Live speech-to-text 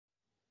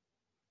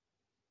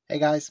Hey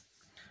guys,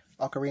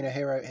 Ocarina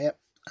Hero here,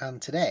 and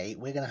today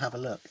we're going to have a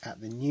look at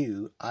the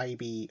new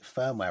AIBI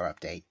firmware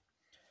update.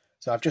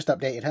 So I've just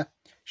updated her.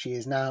 She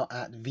is now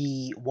at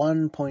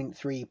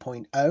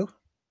V1.3.0,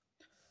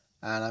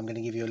 and I'm going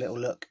to give you a little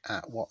look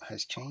at what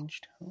has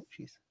changed. Oh,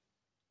 she's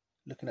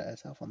looking at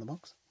herself on the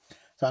box.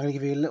 So I'm going to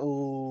give you a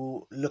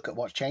little look at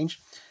what's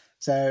changed.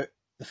 So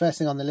the first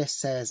thing on the list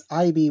says,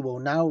 AIBI will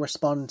now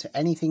respond to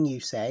anything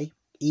you say,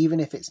 even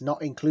if it's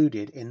not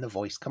included in the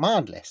voice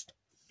command list.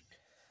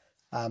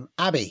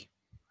 Abby,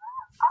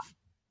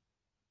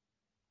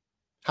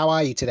 how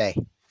are you today?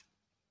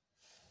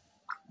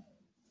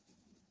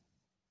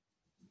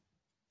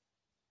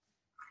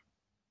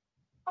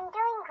 I'm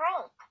doing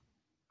great.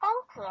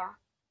 Thank you.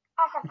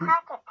 As a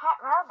pocket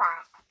pet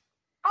robot,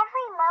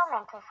 every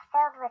moment is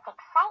filled with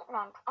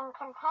excitement and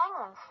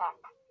companionship.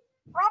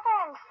 Whether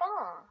I'm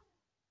singing,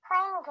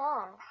 playing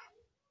games,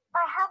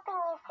 or helping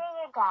you through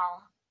your day,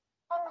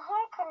 I'm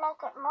here to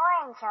make it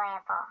more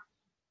enjoyable.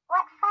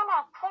 What fun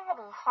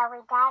activities shall we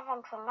dive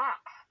into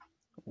next?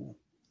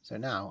 So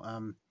now,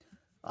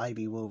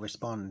 AIBI will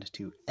respond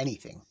to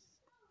anything,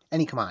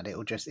 any command.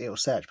 It'll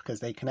search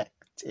because it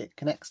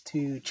connects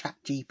to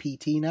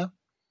ChatGPT now.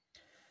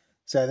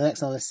 So the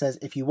next on the list says,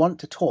 if you want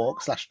to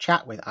talk /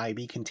 chat with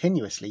AIBI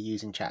continuously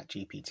using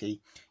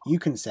ChatGPT, you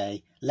can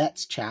say,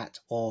 let's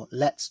chat or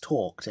let's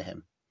talk to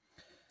him.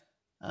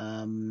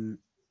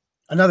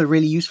 Another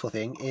really useful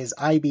thing is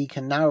AIBI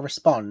can now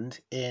respond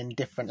in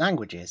different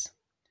languages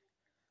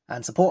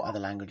and support other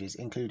languages,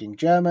 including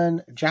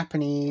German,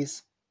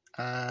 Japanese,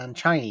 and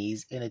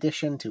Chinese, in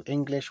addition to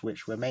English,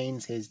 which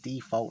remains his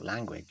default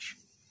language.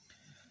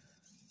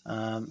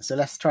 So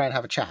let's try and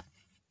have a chat.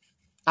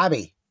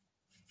 Abby,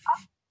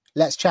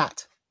 let's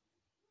chat.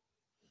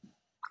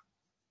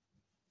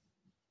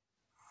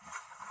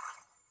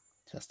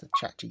 Just a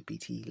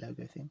ChatGPT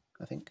logo thing,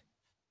 I think.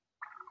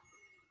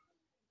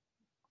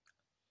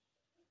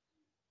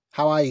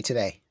 How are you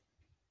today?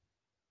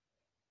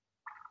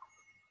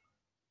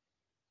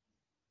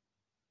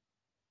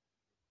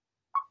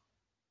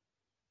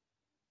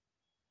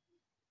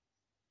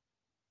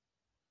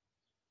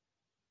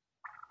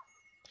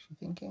 Is she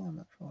thinking? I'm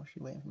not sure. Is she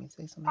waiting for me to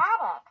say something?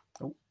 Got it.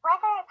 Oh.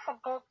 Whether it's a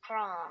big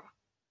dream,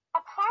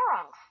 a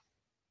challenge,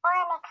 or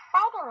an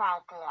exciting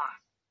idea,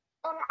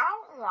 in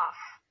IES,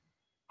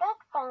 big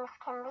things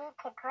can lead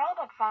to great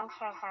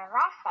adventures or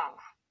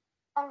lessons.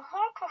 I'm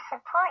here to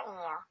support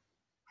you,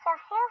 so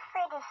feel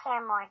free to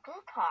share more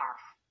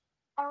details,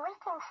 and we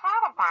can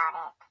chat about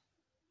it.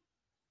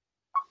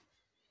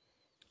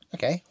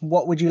 Okay,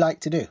 what would you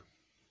like to do?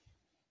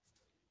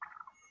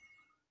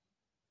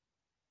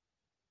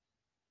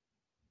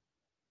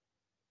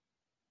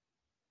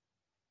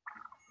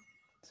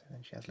 So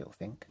then she has a little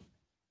think.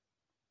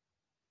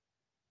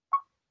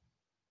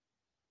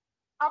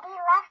 I'd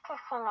love to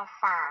sing a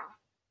song,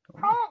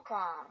 play a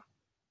game,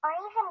 or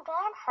even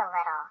dance a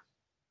little.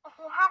 If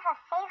you have a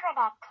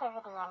favorite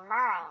activity in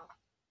mind,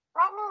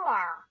 let me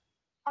know,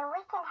 and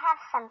we can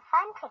have some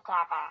fun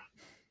together.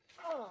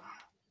 Please,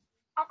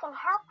 I can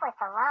help with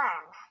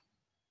alarms,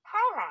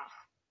 timers,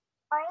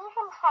 or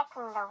even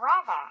checking the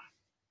weather.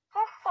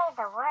 Just say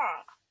the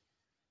word.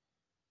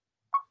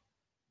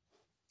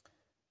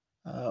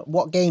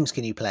 What games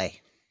can you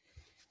play?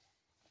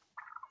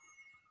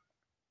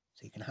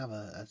 So you can have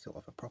a sort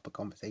of a proper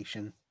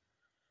conversation.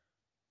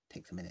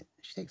 Takes a minute.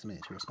 She takes a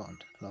minute to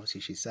respond, because obviously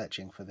she's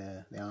searching for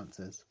the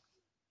answers.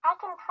 I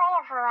can play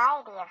a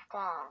variety of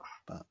games,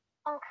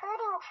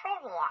 including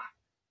trivia,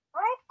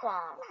 word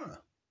games,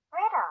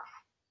 riddles,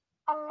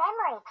 and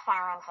memory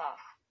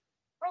challenges.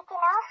 We can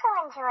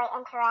also enjoy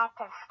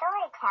interactive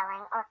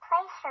storytelling or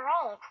play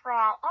charades where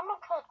I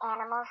imitate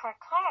animals or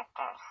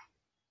characters.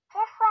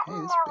 Just let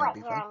me know what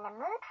you're in the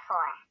mood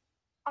for,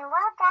 and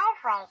we'll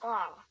dive right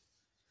in.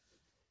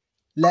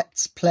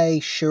 Let's play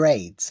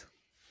charades.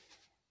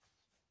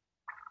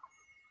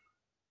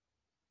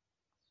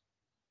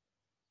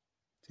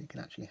 So you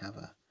can actually have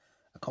a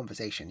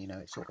conversation, you know,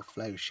 it sort of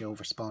flows. She'll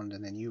respond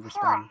and then you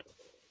respond. Sure.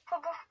 To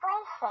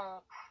display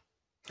shades,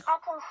 I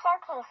can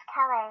showcase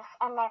colors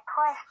and their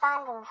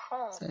corresponding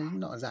shades. So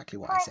not exactly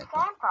what I said. For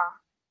example,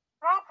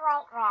 red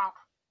light red,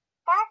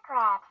 dark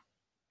red,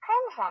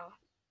 crimson,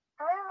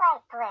 blue light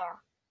blue,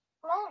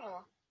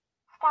 navy,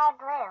 sky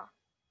blue,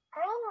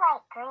 green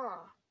light green,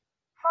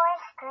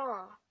 forest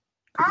green,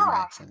 could be an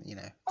olive. accent, you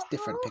know, it's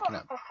different, picking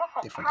up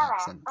different color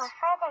accents. Or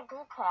further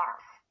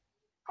details,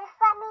 just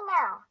let me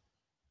know.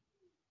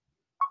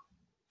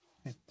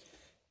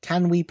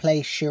 Can we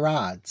play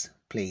charades,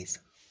 please?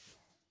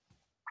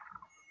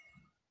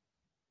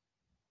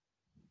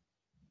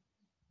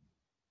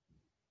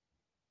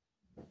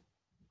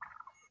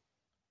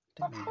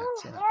 It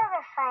seems you're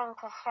referring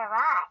to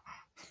charades,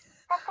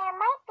 but there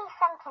might be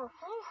some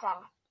confusion,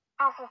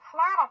 as it's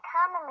not a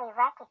commonly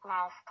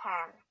recognized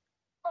term.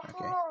 If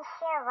you mean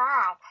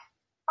charades,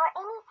 or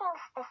anything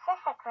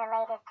specific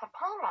related to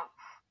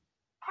payments,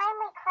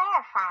 kindly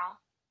clarify,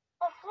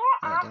 If you're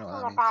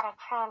asking about a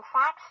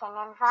transaction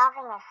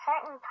involving a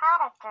certain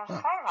product or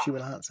service, she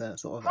will answer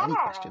sort of any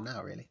question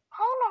now, really.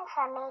 Payments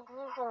are made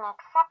using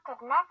accepted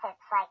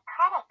methods like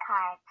credit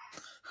cards,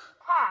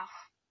 cash,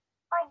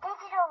 or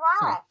digital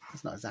wallets.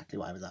 That's not exactly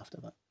what I was after,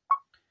 but...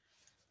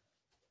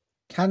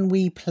 Can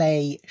we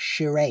play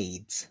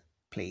charades,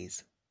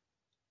 please?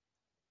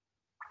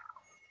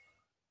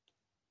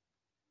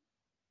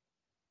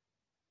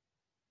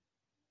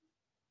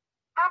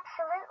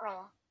 Absolutely.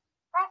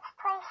 Let's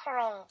play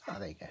charades. Oh,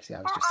 there you go. See,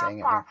 I was just saying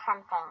it wrong.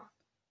 Something,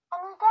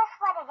 and you guess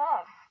what it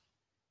is.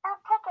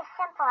 They'll pick a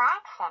simple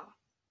action.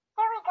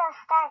 Here we go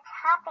starts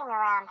hopping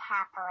around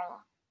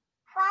happily,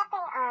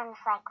 flapping arms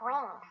like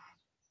wings.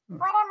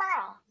 What am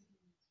I?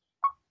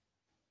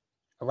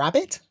 A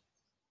rabbit?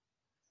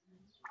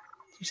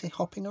 Did you say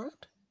hopping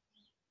around?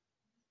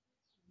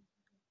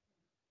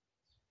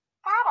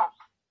 Got it.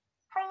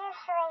 For your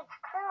charades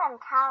clue, I'm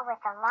tall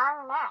with a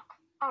long neck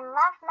and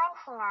love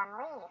munching on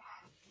leaves.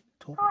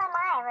 Who am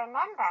I?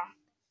 Remember,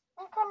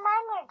 you can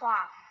mind your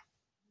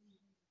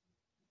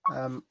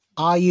guess.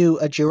 Are you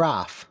a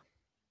giraffe?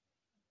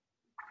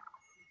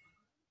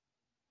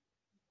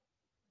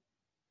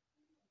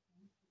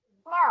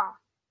 No,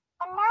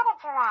 I'm not a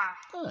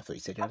giraffe. Oh, I thought you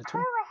said you had a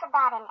clue was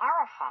about an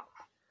elephant.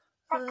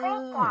 But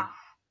great guess.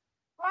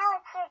 Now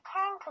it's your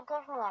turn to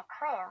give me a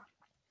clue,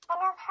 and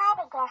I'll try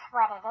to guess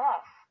what it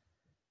is.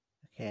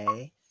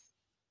 Okay.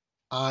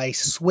 I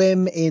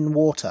swim in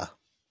water.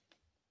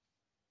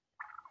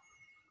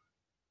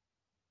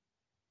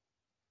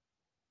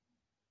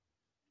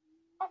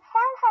 It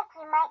sounds like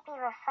you might be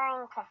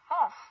referring to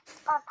fish,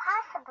 or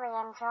possibly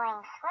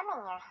enjoying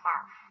swimming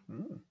yourself.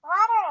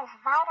 Water is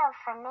vital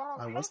for many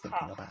creatures. I was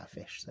thinking about a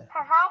fish, so.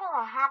 Providing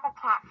a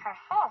habitat for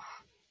fish,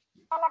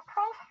 and a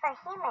place for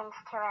humans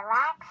to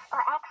relax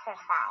or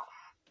exercise.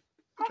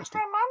 Just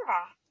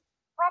remember,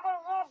 whether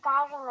you're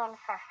diving in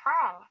for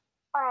fun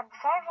or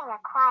observing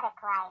aquatic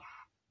life,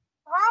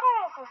 water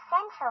is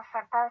essential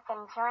for both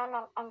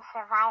enjoyment and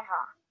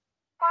survival.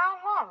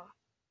 Dive in.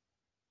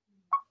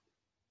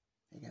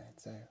 There you go.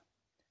 So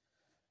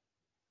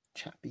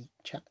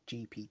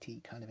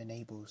ChatGPT kind of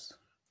enables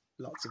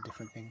lots of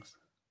different things.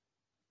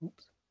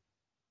 Oops.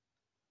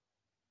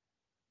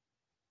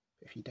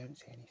 If you don't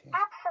say anything.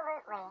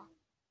 Absolutely.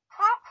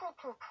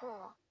 ChatGPT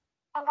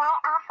and I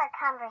offer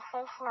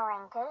conversational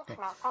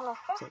engagement and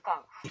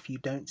assistance. So if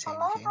you don't say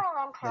anything,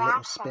 the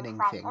little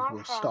spinning thing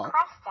will stop,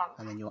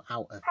 and then you're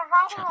out of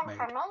chat mode.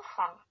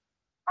 Information,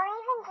 or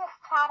even just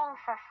chatting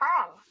for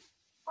fun.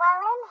 While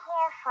I'm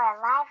here for a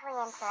lively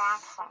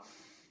interaction,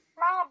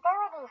 my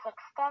abilities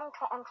extend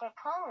to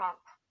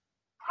entertainment,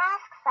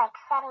 tasks like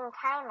setting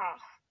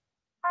timers,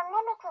 or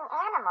mimicking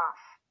animals.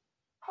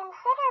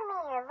 Consider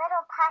me your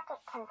little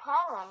pocket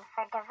companion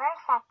for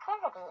diverse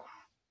activities.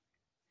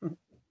 I'm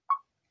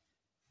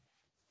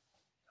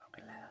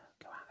going to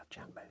go out of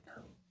chat mode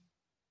now.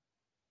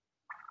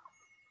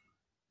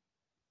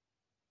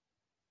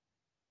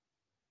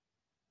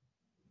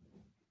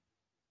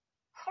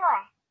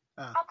 Sure.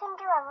 I can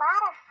do a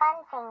lot of fun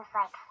things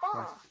like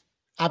sing,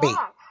 Abby.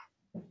 dance,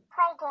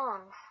 play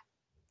games,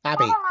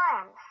 Abby. set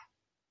alarms,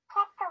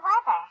 check the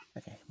weather.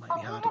 Okay, it might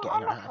be hard to get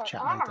her out of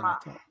chat mode than I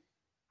thought.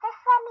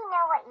 Just let me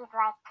know what you'd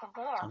like to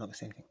do. I'm not going to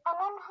say anything. And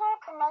I'm here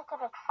to make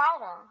it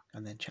exciting.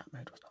 And then chat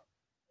mode was on.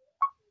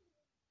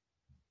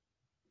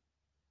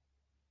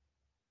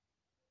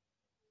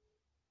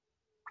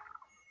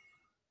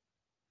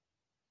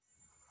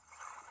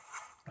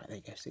 Right, there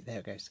you go. See, there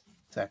it goes.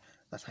 So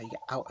that's how you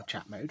get out of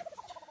chat mode.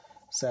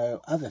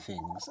 So other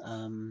things.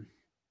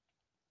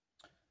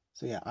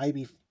 So yeah,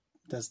 Aibi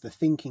does the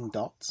thinking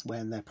dots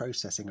when they're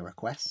processing a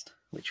request,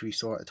 which we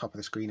saw at the top of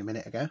the screen a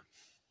minute ago.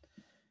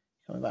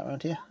 Coming back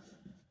around here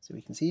so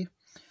we can see you.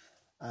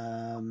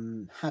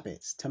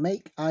 Habits. To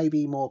make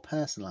Aibi more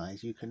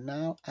personalised, you can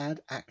now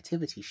add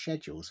activity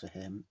schedules for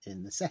him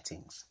in the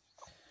settings.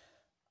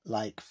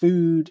 Like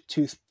food,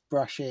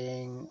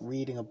 toothbrushing,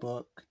 reading a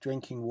book,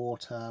 drinking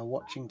water,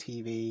 watching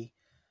TV,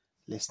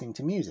 listening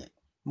to music.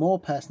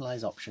 More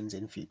personalised options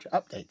in future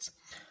updates.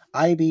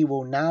 Aibi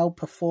will now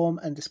perform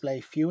and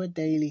display fewer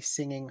daily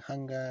singing,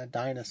 hunger,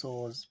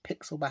 dinosaurs,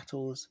 pixel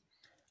battles,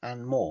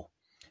 and more.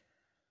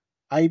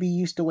 Aibi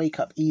used to wake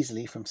up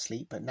easily from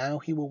sleep, but now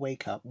he will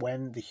wake up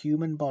when the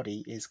human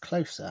body is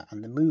closer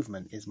and the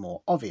movement is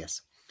more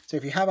obvious. So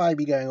if you have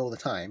Aibi going all the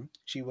time,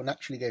 she will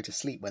naturally go to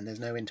sleep when there's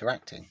no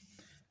interacting.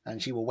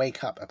 And she will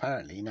wake up,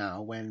 apparently,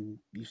 now when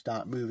you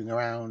start moving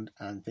around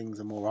and things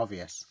are more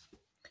obvious.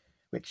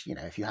 Which, you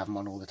know, if you have them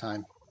on all the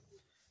time.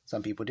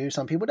 Some people do,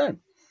 some people don't.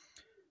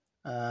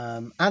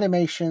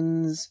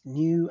 Animations,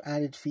 new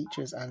added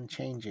features and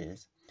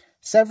changes.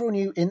 Several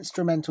new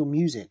instrumental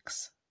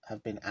musics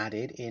have been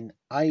added in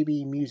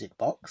Aibi Music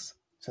Box.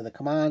 So the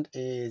command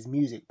is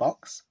Music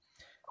Box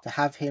to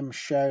have him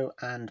show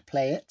and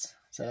play it.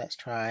 So let's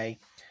try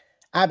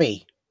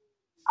Abby.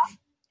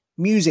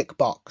 Music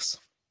Box.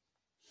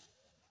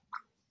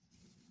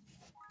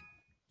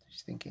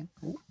 She's thinking.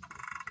 Ooh.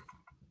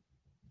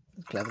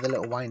 That's clever. The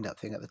little wind up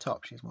thing at the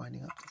top. She's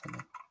winding up to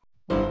something.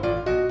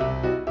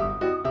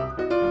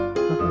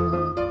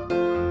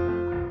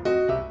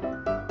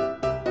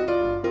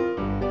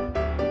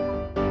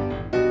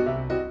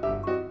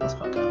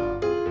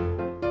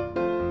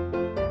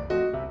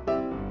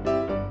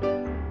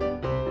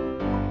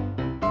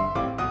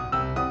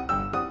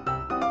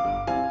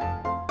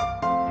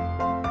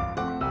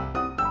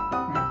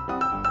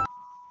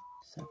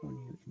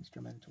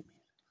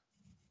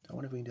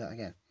 do that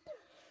again.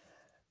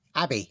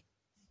 Abby.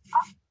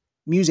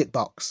 Music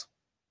box.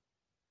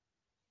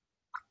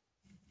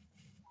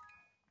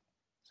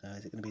 So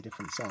is it going to be a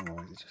different song,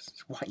 or is it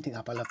just winding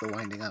up? I love the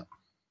winding up.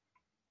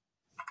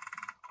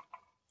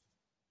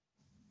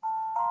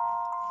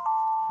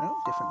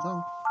 Oh, different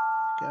song.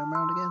 Going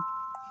round again.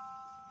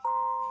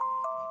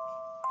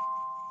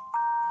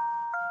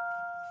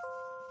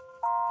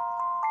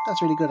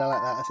 That's really good. I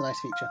like that. That's a nice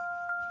feature.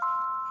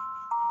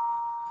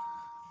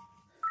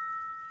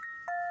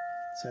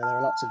 So there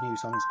are lots of new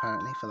songs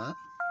apparently for that.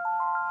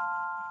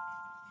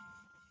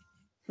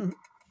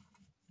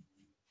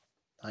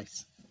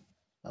 Nice.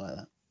 I like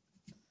that.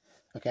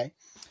 Okay.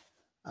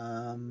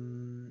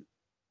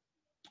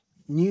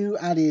 New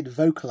added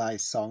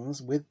vocalized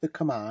songs with the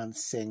command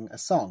sing a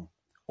song,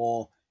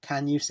 or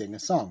can you sing a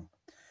song?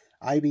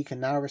 Aibi can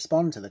now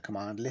respond to the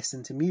command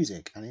listen to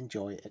music and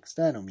enjoy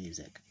external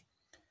music.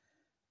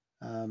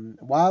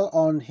 While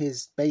on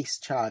his base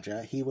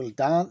charger, he will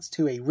dance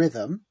to a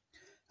rhythm,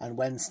 and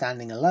when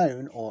standing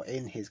alone or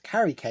in his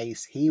carry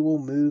case, he will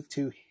move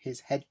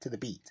his head to the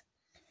beat.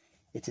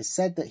 It is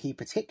said that he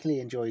particularly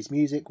enjoys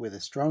music with a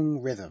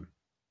strong rhythm.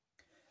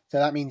 So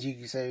that means you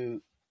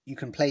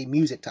can play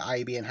music to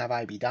Aibi and have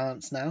Aibi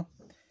dance now.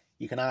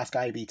 You can ask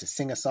Aibi to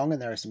sing a song,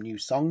 and there are some new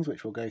songs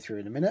which we'll go through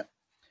in a minute.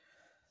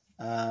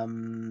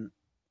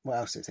 What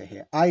else is it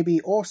here? Aibi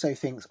also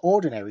thinks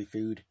ordinary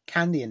food,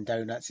 candy and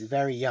donuts, is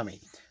very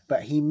yummy,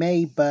 but he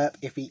may burp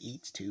if he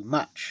eats too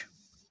much.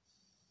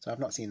 So I've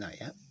not seen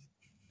that yet.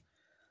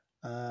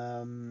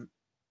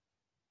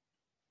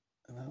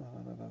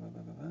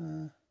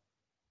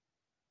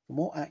 For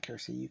more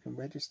accuracy, you can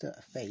register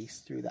a face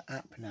through the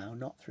app now,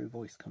 not through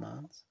voice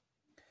commands.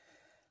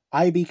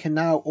 Aibi can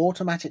now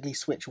automatically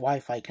switch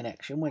Wi-Fi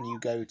connection when you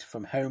go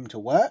from home to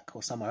work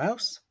or somewhere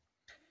else.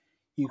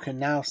 You can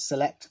now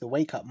select the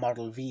wake-up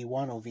model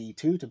V1 or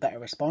V2 to better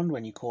respond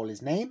when you call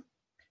his name.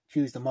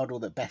 Choose the model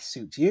that best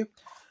suits you.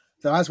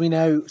 So as we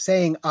know,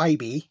 saying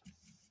Aibi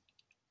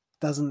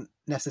doesn't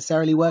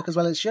necessarily work as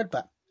well as it should,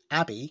 but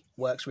Abby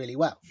works really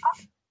well.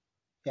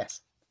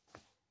 Yes.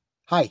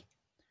 Hi.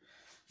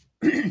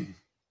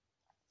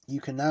 You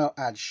can now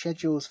add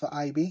schedules for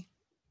Aibi.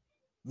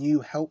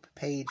 New help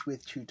page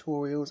with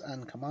tutorials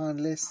and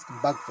command lists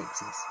and bug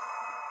fixes.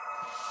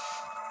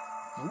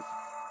 Oh.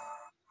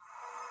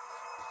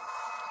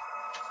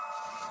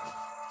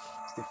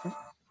 It's different.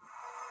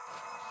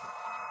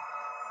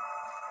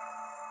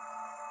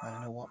 I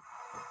don't know what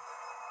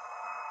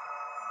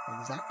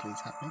exactly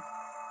is happening.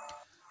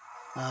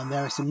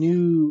 There are some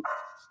new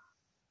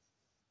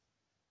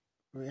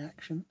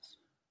reactions.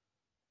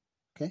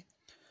 Okay.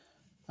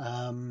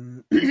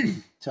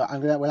 So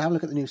we'll have a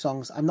look at the new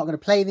songs. I'm not going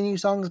to play the new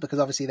songs because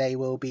obviously they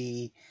will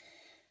be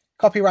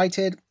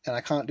copyrighted and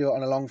I can't do it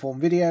on a long form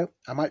video.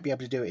 I might be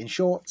able to do it in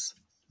shorts,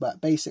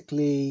 but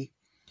basically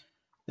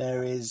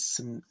there is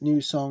some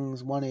new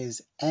songs. One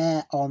is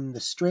Air on the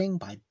String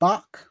by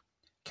Bach,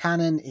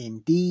 Canon in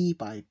D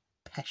by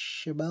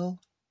Peshabel,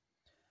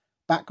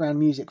 Background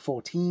Music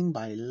 14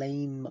 by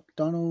Lane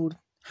McDonald,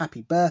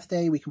 Happy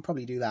Birthday, we can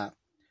probably do that.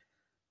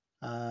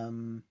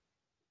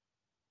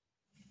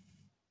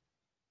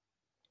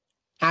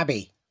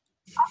 Abby,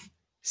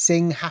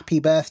 sing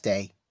Happy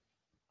Birthday.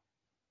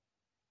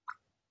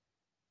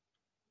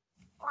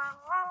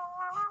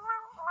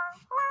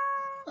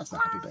 That's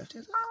not Happy Birthday,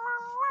 is it?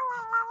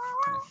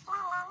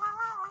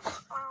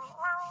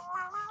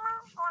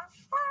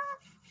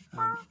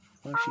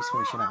 While she's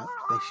finishing up,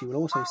 she will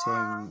also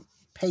sing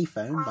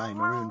Payphone by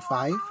Maroon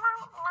 5,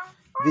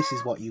 This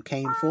Is What You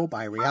Came For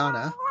by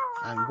Rihanna,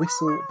 and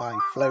Whistle by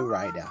Flow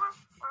Rider.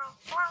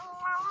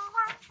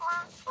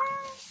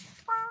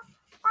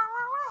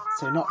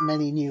 So not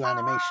many new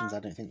animations,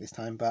 I don't think, this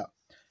time, but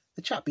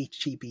the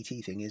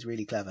ChatGPT thing is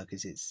really clever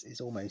because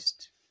it's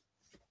almost,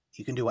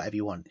 you can do whatever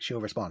you want.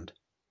 She'll respond.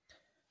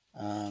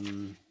 She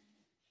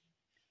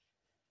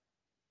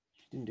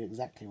didn't do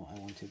exactly what I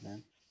wanted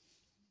then.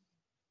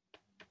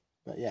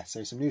 But yeah,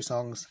 so some new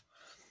songs.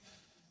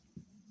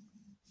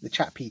 The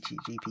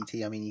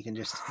ChatGPT, I mean, you can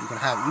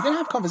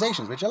have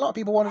conversations, which a lot of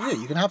people want to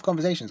do. You can have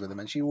conversations with them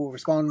and she will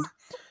respond.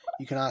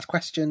 You can ask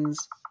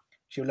questions.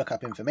 She'll look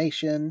up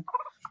information.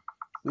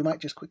 We might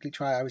just quickly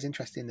try. I was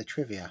interested in the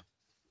trivia.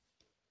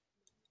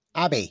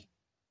 Abby,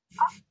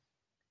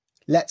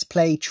 let's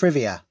play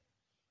trivia.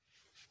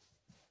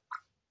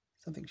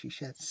 Something she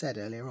said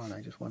earlier on.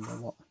 I just wonder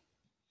what.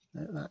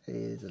 No, that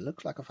is. It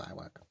looks like a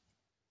firework.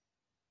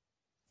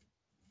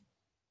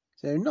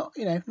 So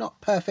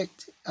not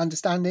perfect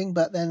understanding,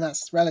 but then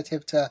that's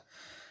relative to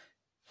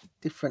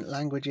different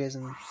languages.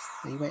 And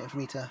are you waiting for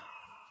me to?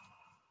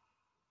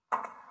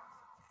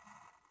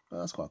 Well,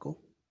 that's quite cool.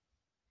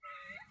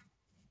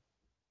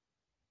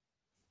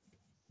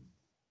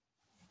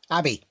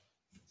 Abby,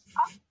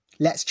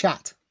 let's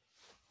chat.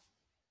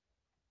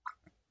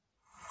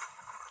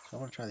 So I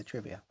want to try the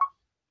trivia.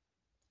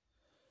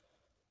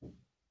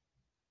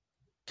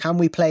 Can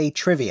we play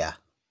trivia?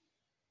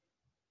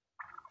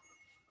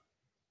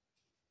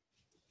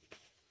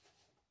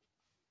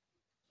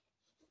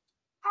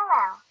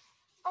 Hello.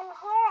 I'm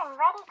here and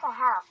ready to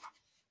help.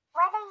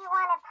 Whether you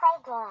want to play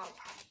games,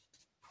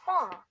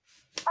 sing,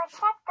 or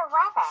check the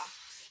weather,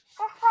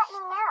 just let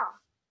me know.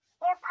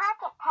 Your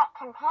Pocket Pet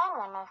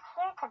Companion is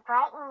here to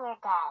brighten your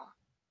day.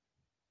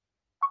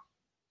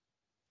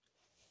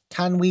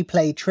 Can we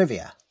play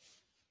trivia?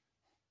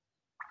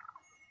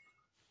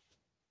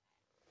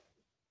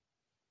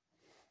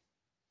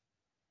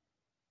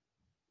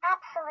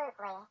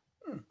 Absolutely.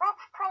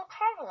 Let's play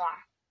trivia.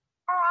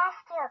 I'll ask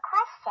you a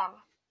question,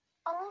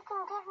 and you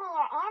can give me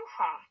your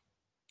answer.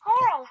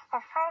 Here is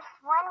the first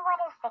one. What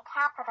is the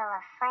capital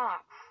of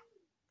France?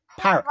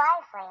 Choose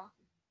wisely,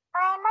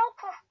 or I might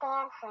just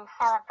dance in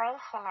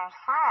celebration or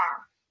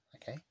sorrow.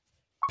 Okay.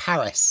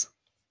 Paris.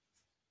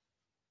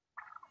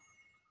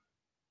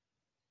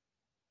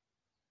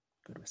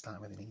 Good, we're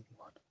starting with an easy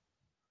one.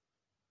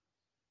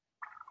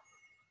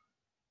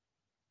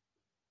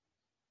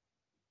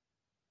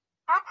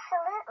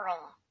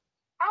 Absolutely.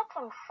 I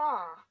can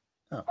sing,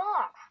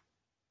 dance,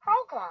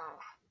 play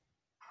games,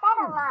 set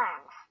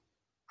alarms,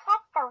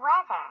 check the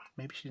weather,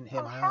 maybe she didn't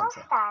hear my control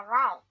answer.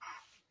 starlights,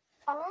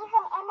 and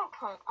even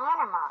imitate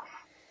animals.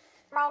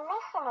 My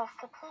mission is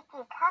to keep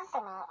you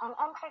company and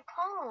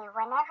entertain you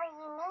whenever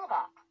you need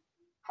it.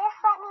 Just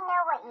let me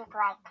know what you'd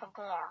like to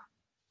do.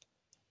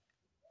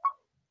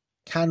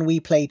 Can we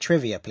play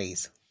trivia,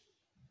 please?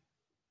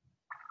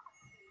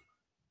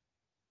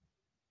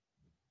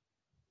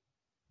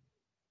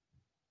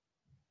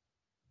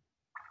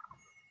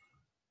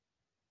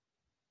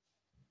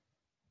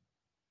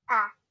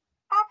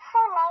 That's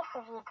so nice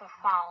of you to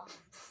say.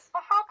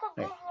 If I could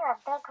give you a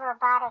big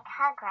robotic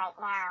hug right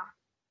now,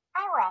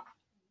 I would.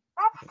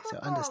 Let's keep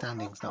so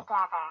understanding's not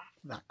together.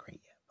 that great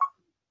yet.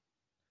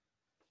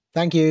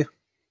 Thank you.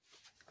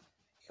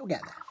 You'll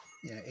get there.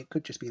 Yeah, it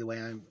could just be the way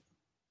I'm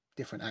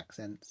different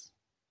accents.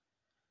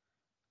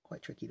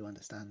 Quite tricky to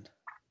understand,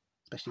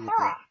 especially with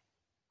the...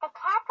 The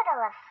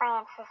capital of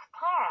France is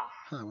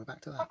Paris. We're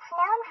back to that. It's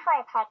known for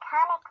its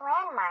iconic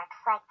landmarks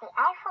like the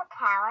Eiffel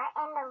Tower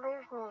and the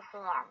Louvre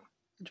Museum.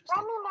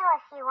 Let me know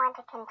if you want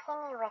to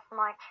continue with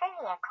more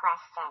trivia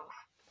questions.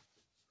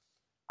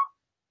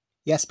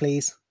 Yes,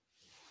 please.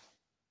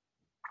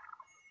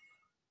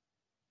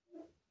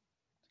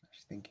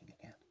 She's thinking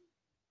again.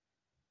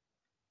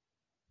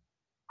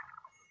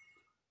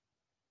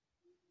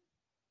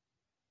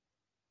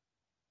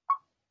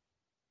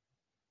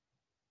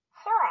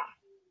 Sure.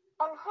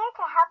 I'm here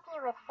to help you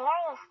with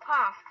various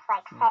tasks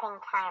like setting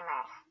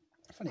timers.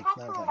 Funny,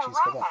 sounds like she's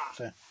forgot.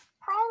 So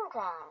playing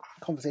games.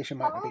 The conversation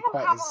might not be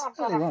quite as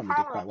earlier on. We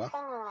did quite well.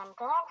 Singing and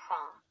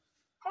dancing.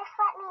 Just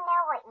let me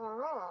know what you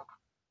need,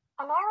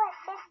 and I'll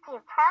assist you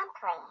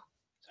promptly.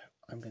 So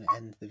I'm going to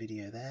end the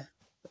video there.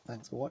 But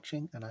thanks for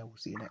watching, and I will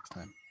see you next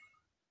time.